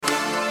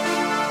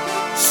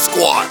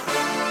Squad,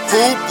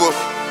 Hooper,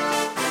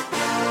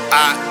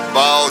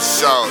 Ball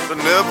Shot. There'll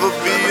never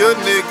be a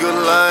nigga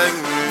like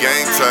me.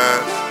 Gang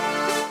time.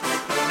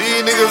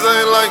 These niggas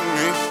ain't like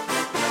me.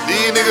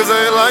 These niggas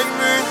ain't like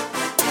me.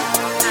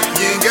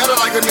 You ain't gotta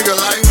like a nigga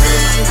like me.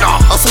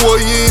 Nah, I swear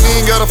you ain't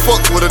even gotta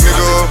fuck with a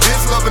nigga.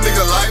 Bitch love a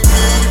nigga like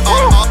me.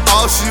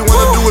 All she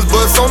wanna do is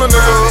bust on a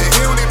nigga. He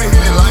don't even hit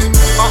it like me.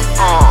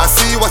 I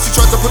see why she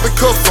tried to put the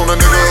cuffs on a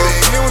nigga.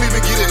 He don't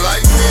even get it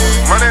like me.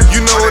 You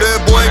know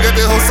that boy ain't got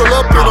that hustle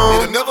up in him.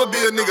 It'll never be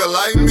a nigga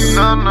like me.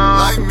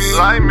 Like me.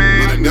 Like me.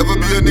 It'll never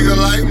be a nigga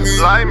like me.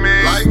 Like me.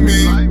 Like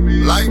me.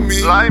 Like me.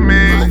 Like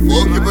me.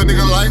 Fuck if a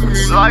nigga like me.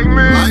 Like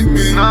me. Like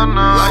me.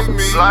 Like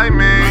me. Like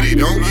me. But he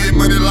don't get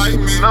money like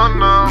me.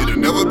 It'll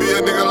never be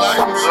a nigga like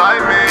me.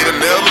 Like me.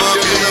 It'll never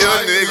be a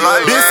nigga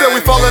like me. Bitch said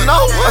we falling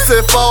off. I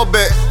said fall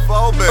back.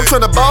 I'm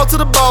turn the ball to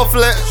the ball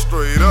flat.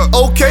 Straight up.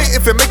 Okay,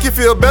 if it make you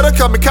feel better,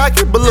 call me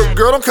cocky. But look,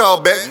 girl, don't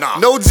call back.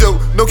 No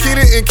joke, no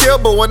kidding and kill.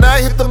 But when I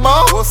hit the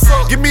mall,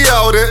 give me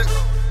all that.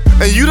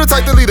 And you the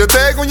type to leave a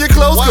tag on your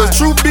clothes. Cause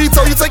truth be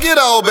told, you take it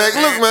all back.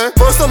 Look, man,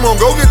 first I'm gonna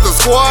go get the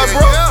squad,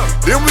 bro.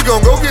 Then we gonna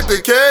go get the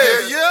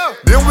cash.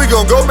 Then we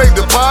gonna go make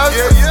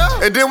deposits.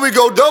 And then we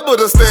go double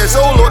the stash.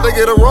 Oh Lord, they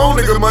get a wrong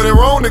nigga money,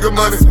 wrong nigga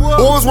money. Boy,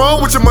 what's wrong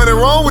with your money,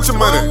 wrong with your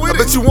money? I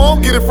bet you won't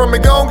get it from me,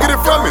 gon' get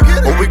it from me.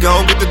 Or we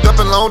gon' get the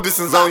dumping long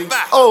distance on you.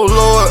 Oh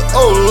Lord,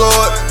 oh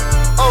Lord,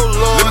 oh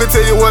Lord. Let me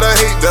tell you what I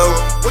hate though.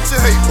 What you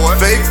hate, boy?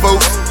 Fake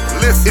folks.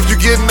 Listen, if you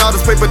getting all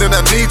this paper, then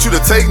I need you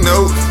to take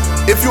notes.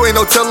 If you ain't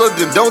no teller,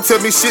 then don't tell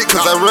me shit,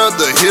 cause I'd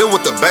rather hear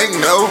what the bank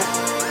know.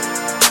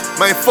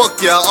 Man, fuck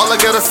y'all, all I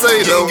gotta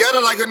say though, you ain't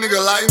gotta like a nigga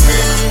like me.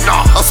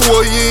 I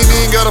swear you ain't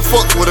even gotta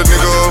fuck with a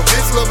nigga.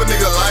 Bitch love a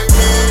nigga like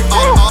me.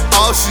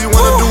 All she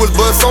wanna do is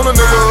bust on a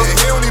nigga.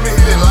 He don't even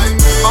hit it like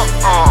me.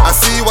 I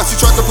see why she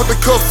tried to put the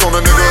cuffs on a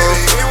nigga.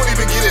 He don't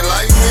even get it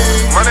like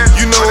me.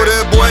 You know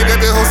that boy ain't got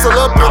that hustle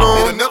up in him.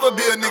 It'll never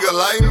be a nigga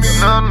like me.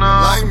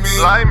 Like me.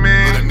 Like me.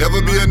 It'll never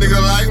be a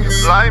nigga like me.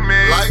 Like me.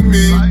 Like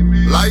me.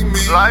 Like me.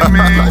 Like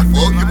me.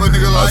 Fuck if a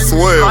nigga like me. I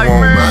swear it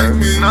won't,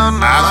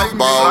 man. I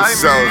ball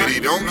shot.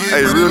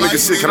 Hey, real nigga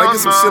shit, can I get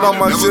some shit on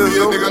my chest,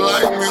 though?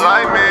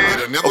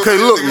 Okay,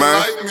 look,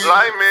 man.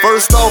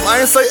 First off,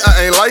 I ain't say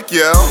I ain't like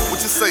y'all.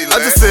 What you say,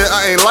 lad? I just said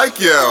I ain't like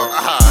y'all.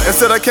 And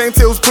said I can't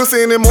tell who's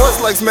pussy anymore.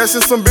 It's like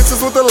smashing some bitches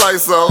with the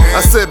lights off.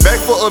 I sat back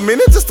for a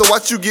minute just to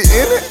watch you get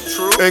in it.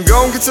 And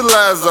go and get your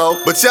lies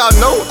off. But y'all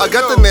know I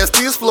got the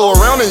nastiest flow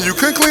around, and you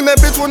couldn't clean that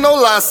bitch with no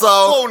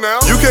Lysol.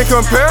 You can't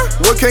compare,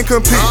 what can't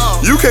compete?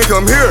 You can't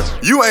come here,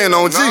 you ain't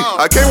on G.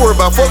 I can't worry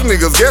about fuck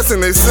niggas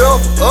guessing they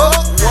self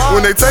up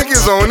when they tank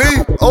is on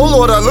E. Oh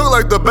Lord, I look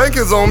like the bank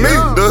is on me.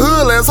 The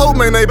hood last hope,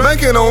 man, they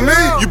banking on me.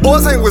 You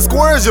boys ain't with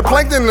squares, you're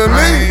plankton to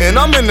me. And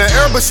I'm in the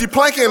air, but she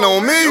planking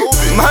on me.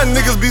 My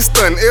niggas be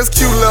stunned,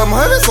 SQ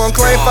 1100, some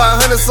claim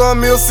 500,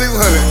 some mil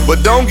 600.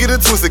 But don't get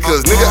it twisted,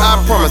 cause nigga, I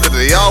promise that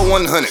they all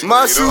 100.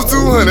 My shoes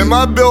 200,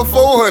 my belt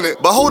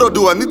 400. But hold up,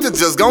 do I need to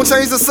just gon'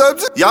 change the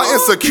subject? Y'all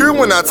insecure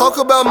when I talk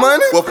about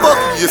money? Well fuck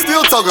you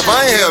still talk if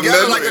I ain't have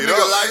nothing. Like a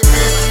nigga like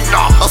me.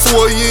 I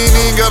swear you ain't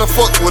even gotta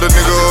fuck with a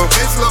nigga.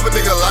 Bitch love a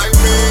nigga like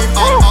me.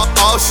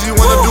 All she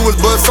wanna do is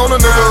bust on a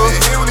nigga.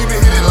 He don't even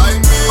hit it like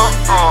me.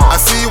 I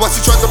see why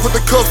she tried to put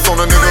the cuffs on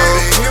a nigga.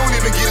 He don't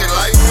even get it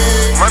like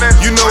me.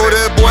 You know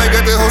that boy ain't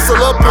got that hustle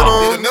up in him.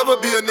 It'll never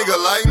be a nigga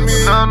like me.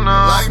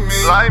 Like me.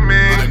 Like me.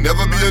 It'll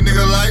never be a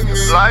nigga like me.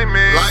 Like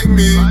me. Like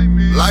me.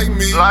 Like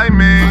me. Like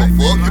me.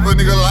 Fuck if a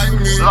nigga like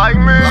me. Like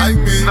me. Like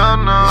me.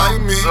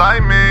 Like me.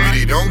 Like me. But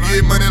he don't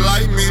get money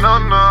like me.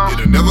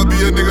 It'll never be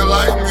a nigga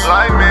like me.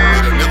 Like me.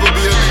 It'll never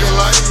be a nigga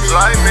like me.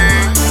 Like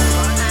me.